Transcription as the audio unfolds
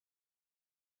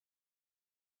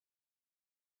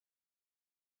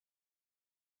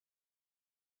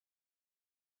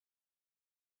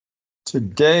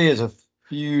Today is a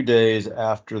few days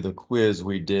after the quiz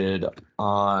we did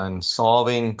on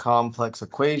solving complex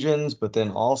equations, but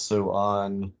then also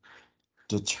on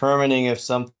determining if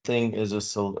something is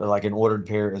like an ordered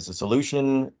pair is a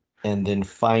solution, and then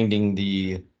finding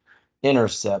the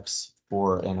intercepts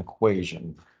for an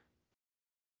equation.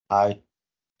 I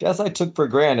guess I took for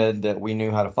granted that we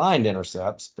knew how to find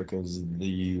intercepts because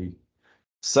the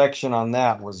section on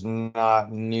that was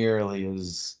not nearly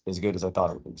as good as I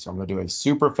thought it would be. So I'm going to do a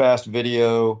super fast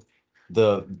video.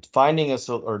 The finding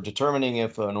or determining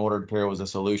if an ordered pair was a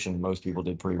solution, most people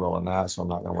did pretty well on that, so I'm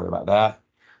not going to worry about that.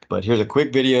 But here's a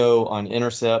quick video on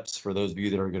intercepts for those of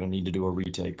you that are going to need to do a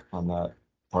retake on that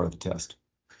part of the test.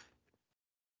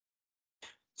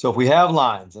 So if we have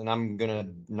lines, and I'm going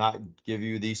to not give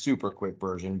you the super quick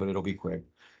version, but it'll be quick.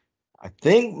 I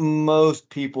think most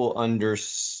people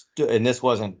understood, and this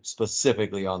wasn't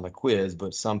specifically on the quiz,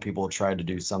 but some people tried to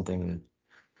do something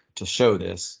to show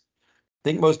this. I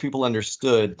think most people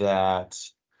understood that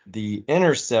the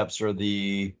intercepts are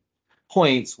the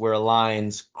points where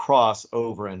lines cross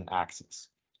over an axis.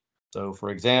 So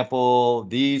for example,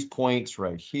 these points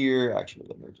right here, actually,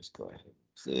 let me just go ahead and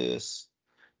use this.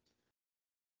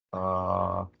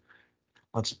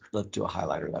 Let's do a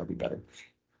highlighter, that'll be better.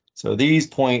 So these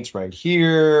points right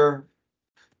here,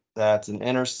 that's an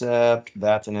intercept,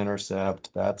 that's an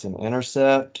intercept, that's an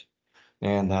intercept,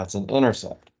 and that's an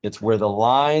intercept. It's where the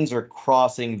lines are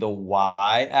crossing the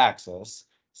y-axis,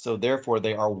 so therefore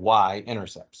they are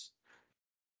y-intercepts.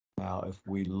 Now, if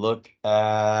we look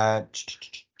at,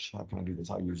 how can I do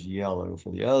this? I'll use yellow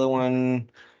for the other one.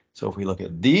 So if we look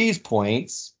at these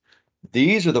points,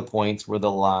 these are the points where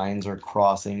the lines are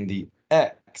crossing the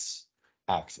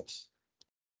x-axis.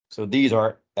 So these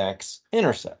are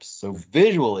x-intercepts. So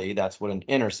visually, that's what an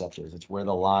intercept is. It's where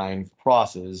the line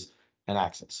crosses an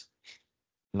axis.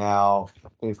 Now,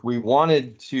 if we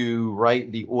wanted to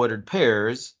write the ordered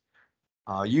pairs,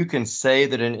 you can say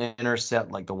that an intercept,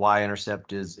 like the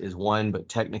y-intercept, is 1, but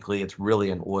technically it's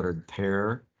really an ordered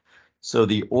pair. So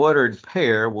the ordered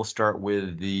pair will start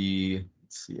with the,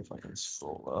 let's see if I can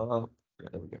scroll up. Yeah,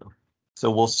 there we go. So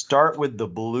we'll start with the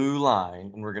blue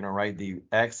line, and we're going to write the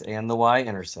x and the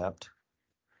y-intercept.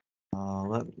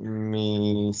 Let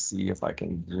me see if I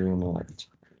can zoom in.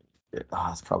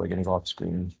 It's probably going to go off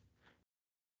screen.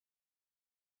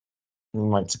 We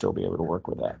might still be able to work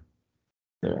with that.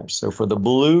 There. So for the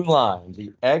blue line,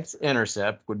 the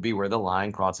x-intercept would be where the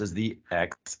line crosses the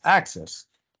x-axis.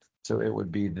 So it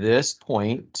would be this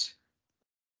point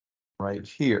right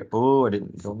here. Oh,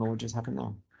 don't know what just happened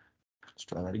there. Let's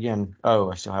try that again.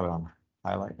 Oh, I still have it on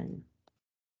highlighting.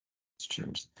 Let's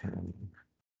change the pen.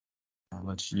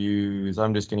 Let's use,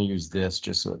 I'm just going to use this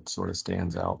just so it sort of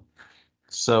stands out.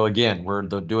 So again, we're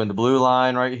doing the blue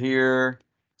line right here.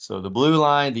 So the blue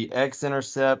line, the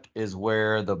x-intercept is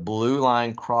where the blue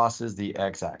line crosses the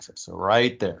x-axis. So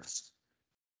right there.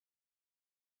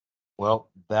 Well,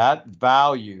 that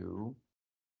value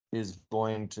is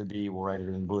going to be, we'll write it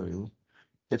in blue.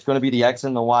 It's going to be the x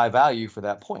and the y value for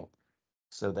that point.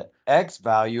 So the x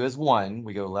value is 1.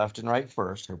 We go left and right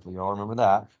first. Hopefully you all remember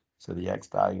that. So the x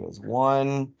value is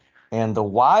 1. And the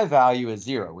y value is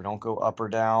 0. We don't go up or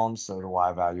down, so the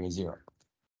y value is 0.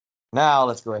 Now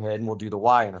let's go ahead and we'll do the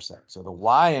y-intercept. So the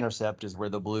y-intercept is where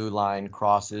the blue line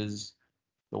crosses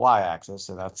the y-axis.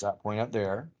 So that's that point up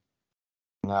there.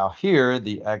 Now here,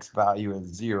 the x value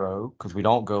is 0 because we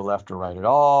don't go left or right at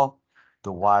all.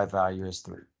 The y value is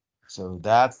 3. So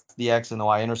that's the x and the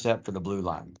y-intercept for the blue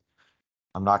line.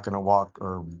 I'm not going to walk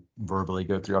or verbally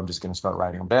go through. I'm just going to start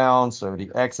writing them down. So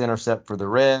the x-intercept for the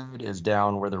red is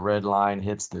down where the red line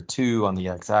hits the 2 on the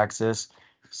x-axis.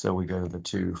 So we go to the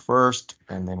 2 first,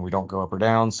 and then we don't go up or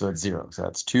down, so it's 0. So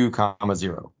that's 2,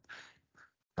 0.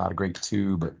 Not a great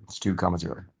 2, but it's 2,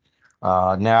 0.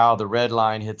 Now the red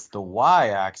line hits the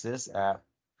y-axis at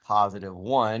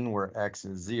 +1, where x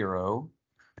is 0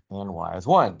 and y is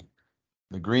 1.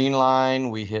 The green line,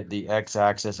 we hit the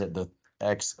x-axis at the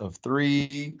x of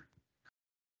 3,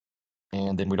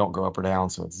 and then we don't go up or down,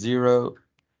 so it's 0.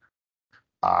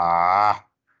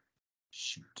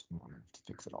 Shoot, I'm gonna have to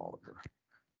fix it all over.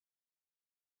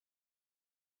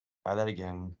 Try that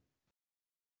again.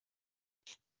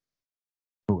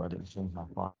 Oh, I didn't change my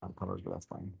font colors, but that's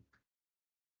fine.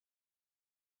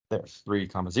 There's 3,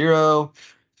 0.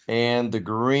 And the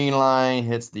green line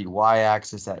hits the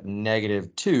y-axis at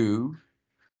 -2.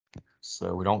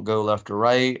 So we don't go left or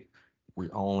right. We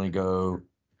only go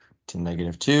to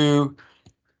 -2.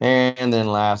 And then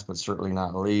last but certainly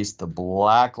not least, the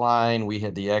black line, we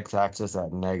hit the x-axis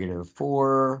at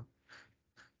 -4.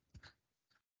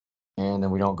 And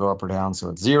then we don't go up or down, so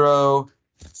it's 0.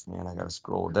 And I got to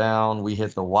scroll down. We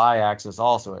hit the y-axis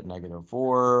also at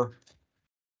 -4,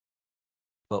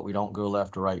 but we don't go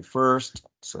left to right first.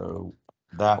 So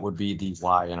that would be the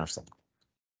y-intercept.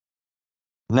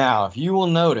 Now, if you will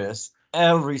notice,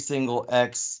 every single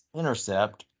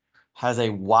x-intercept has a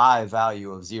y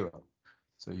value of 0.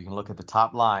 So you can look at the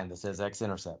top line that says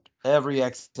x-intercept. Every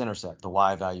x-intercept, the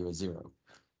y value is 0.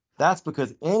 That's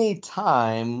because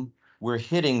anytime we're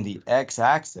hitting the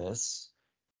x-axis,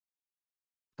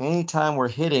 anytime we're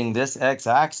hitting this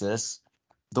x-axis,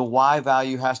 the y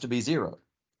value has to be 0.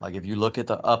 Like if you look at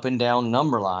the up and down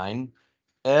number line,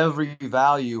 every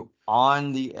value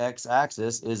on the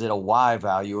x-axis is at a y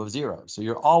value of 0. So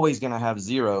you're always going to have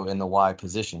 0 in the y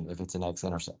position if it's an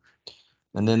x-intercept.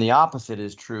 And then the opposite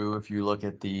is true if you look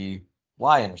at the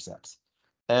y-intercepts.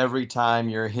 Every time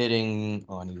you're hitting,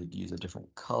 oh, I need to use a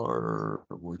different color.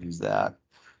 We'll use that.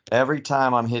 Every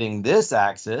time I'm hitting this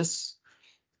axis,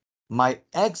 my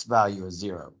x value is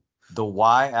 0. The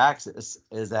y-axis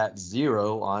is at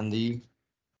 0 on the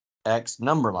x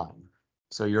number line.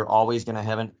 So you're always going to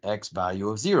have an x value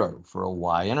of 0 for a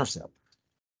y-intercept.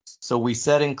 So we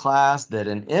said in class that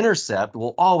an intercept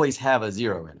will always have a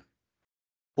 0 in it.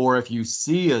 Or if you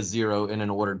see a 0 in an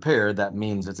ordered pair, that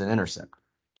means it's an intercept.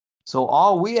 So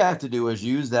all we have to do is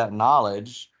use that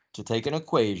knowledge to take an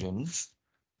equation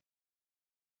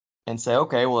and say,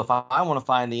 okay, well, if I want to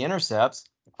find the intercepts,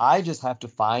 I just have to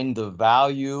find the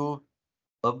value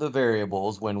of the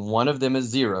variables when one of them is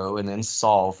 0 and then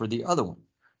solve for the other one.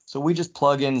 So we just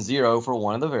plug in 0 for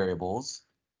one of the variables.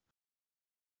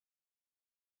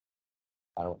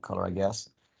 I don't color, I guess.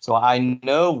 So I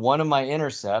know one of my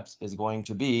intercepts is going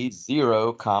to be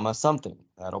 0 comma something.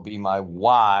 That'll be my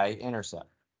y-intercept.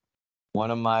 One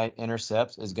of my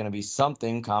intercepts is going to be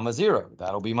something comma 0.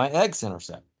 That'll be my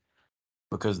x-intercept.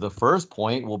 Because the first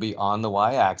point will be on the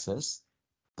y-axis.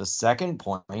 The second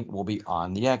point will be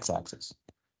on the x-axis.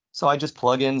 So I just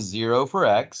plug in 0 for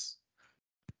x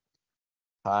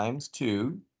times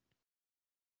 2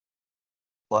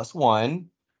 plus 1.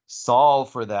 Solve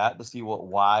for that to see what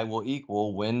y will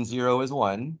equal when 0 is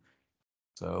 1.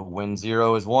 So when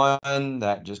 0 is 1,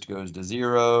 that just goes to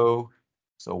 0.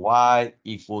 So y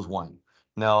equals 1.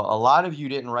 Now, a lot of you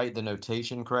didn't write the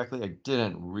notation correctly. I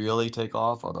didn't really take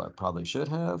off, although I probably should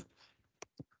have.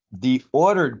 The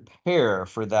ordered pair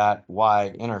for that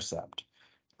y-intercept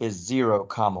is 0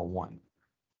 comma 1.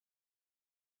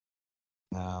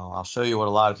 Now, I'll show you what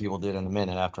a lot of people did in a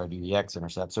minute after I do the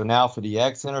x-intercept. So now for the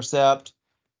x-intercept,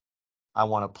 I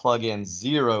want to plug in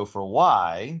 0 for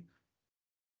y.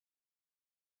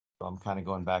 So I'm kind of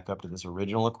going back up to this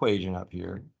original equation up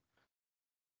here.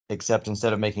 Except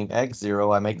instead of making x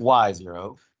 0, I make y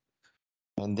 0.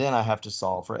 And then I have to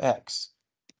solve for x.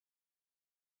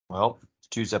 Well,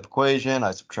 two-step equation.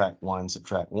 I subtract 1,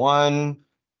 subtract 1.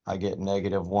 I get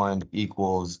 -1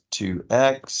 equals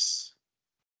 2x.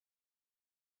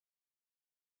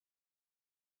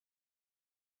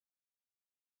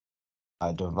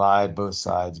 I divide both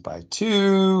sides by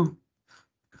 2.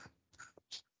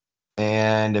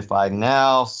 And if I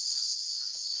now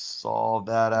solve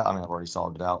that out, I mean, I've already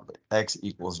solved it out, but x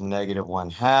equals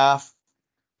 -1/2.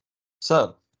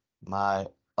 So my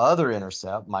other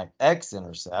intercept, my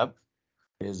x-intercept,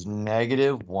 is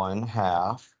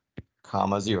 -1/2,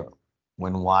 comma 0.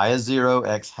 When y is 0,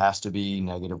 x has to be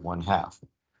 -1/2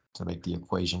 to make the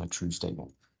equation a true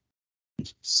statement.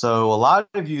 So a lot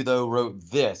of you, though, wrote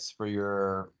this for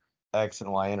your x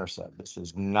and y intercept. This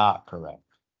is not correct.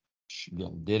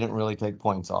 Again, didn't really take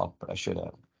points off, but I should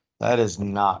have. That is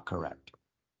not correct.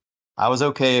 I was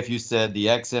okay if you said the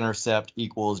x-intercept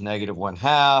equals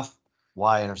 -1/2,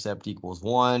 y-intercept equals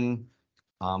 1,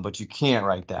 but you can't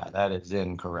write that. That is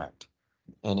incorrect.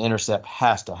 An intercept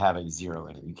has to have a 0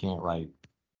 in it. You can't write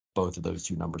both of those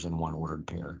two numbers in one ordered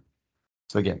pair.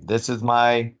 So again, this is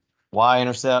my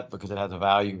y-intercept because it has a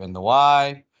value in the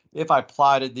y. If I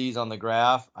plotted these on the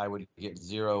graph, I would get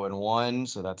 0 and 1.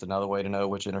 So that's another way to know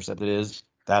which intercept it is.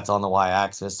 That's on the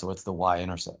y-axis, so it's the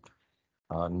y-intercept.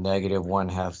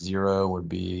 -1/2 0 would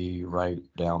be right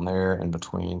down there in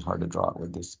between. Hard to draw it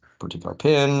with this particular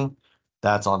pen.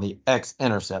 That's on the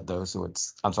x-intercept though, so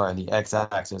it's, I'm sorry, the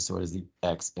x-axis, so it is the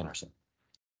x-intercept.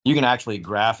 You can actually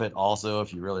graph it also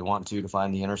if you really want to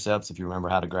find the intercepts, if you remember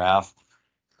how to graph.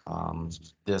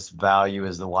 This value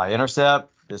is the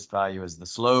y-intercept, this value is the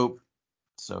slope.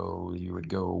 So you would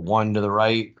go 1 to the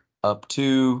right, up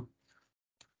 2.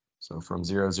 So from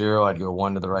 0, 0, I'd go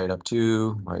 1 to the right, up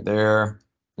 2, right there.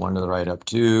 1 to the right, up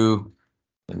 2.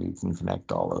 And you can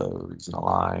connect all of those in a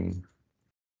line.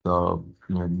 So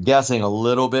you're guessing a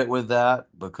little bit with that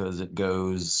because it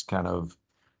goes kind of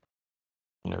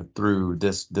through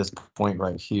this point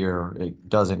right here, it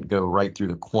doesn't go right through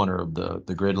the corner of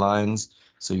the grid lines.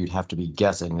 So you'd have to be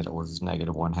guessing that it was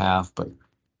 -1/2. But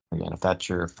again,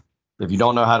 if you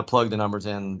don't know how to plug the numbers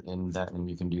in that, and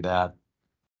you can do that,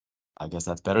 I guess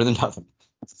that's better than nothing.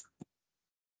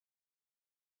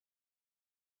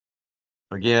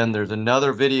 Again, there's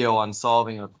another video on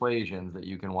solving equations that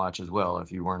you can watch as well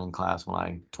if you weren't in class when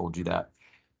I told you that.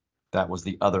 That was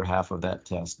the other half of that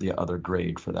test, the other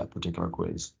grade for that particular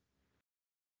quiz.